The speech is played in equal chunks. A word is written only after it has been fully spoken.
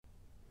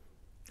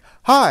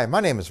Hi, my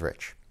name is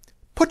Rich.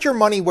 Put your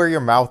money where your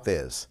mouth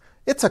is.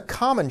 It's a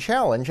common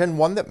challenge and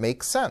one that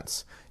makes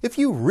sense. If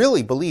you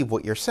really believe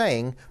what you're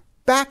saying,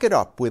 back it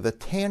up with a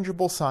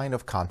tangible sign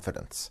of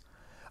confidence.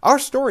 Our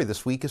story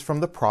this week is from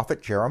the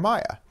prophet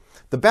Jeremiah.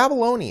 The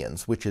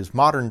Babylonians, which is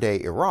modern-day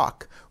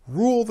Iraq,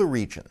 rule the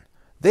region.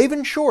 They've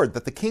ensured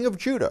that the king of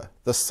Judah,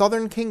 the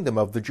southern kingdom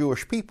of the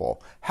Jewish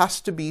people,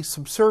 has to be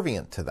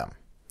subservient to them.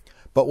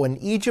 But when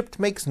Egypt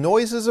makes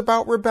noises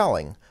about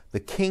rebelling, the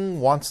king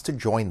wants to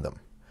join them.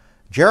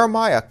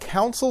 Jeremiah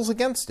counsels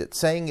against it,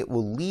 saying it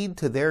will lead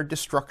to their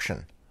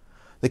destruction.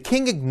 The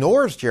king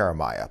ignores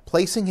Jeremiah,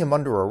 placing him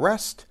under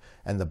arrest,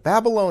 and the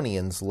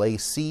Babylonians lay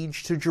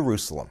siege to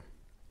Jerusalem.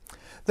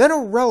 Then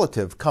a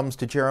relative comes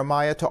to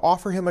Jeremiah to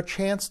offer him a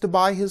chance to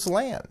buy his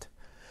land.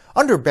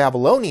 Under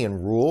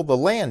Babylonian rule, the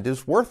land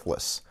is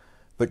worthless,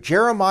 but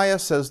Jeremiah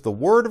says the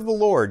word of the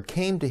Lord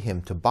came to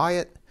him to buy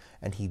it,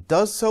 and he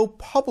does so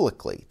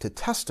publicly to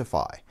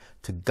testify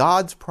to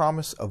God's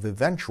promise of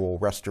eventual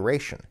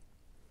restoration.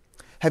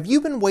 Have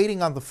you been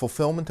waiting on the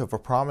fulfillment of a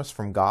promise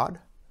from God?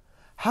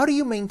 How do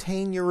you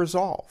maintain your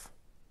resolve?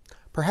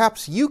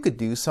 Perhaps you could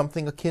do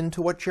something akin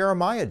to what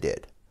Jeremiah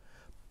did.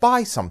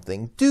 Buy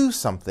something, do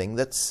something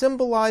that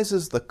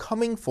symbolizes the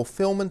coming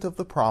fulfillment of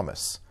the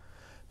promise,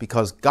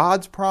 because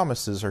God's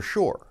promises are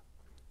sure.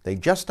 They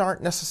just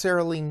aren't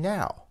necessarily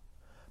now.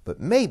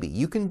 But maybe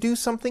you can do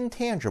something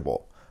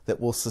tangible that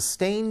will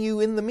sustain you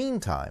in the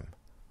meantime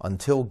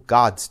until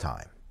God's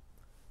time.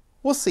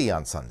 We'll see you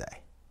on Sunday.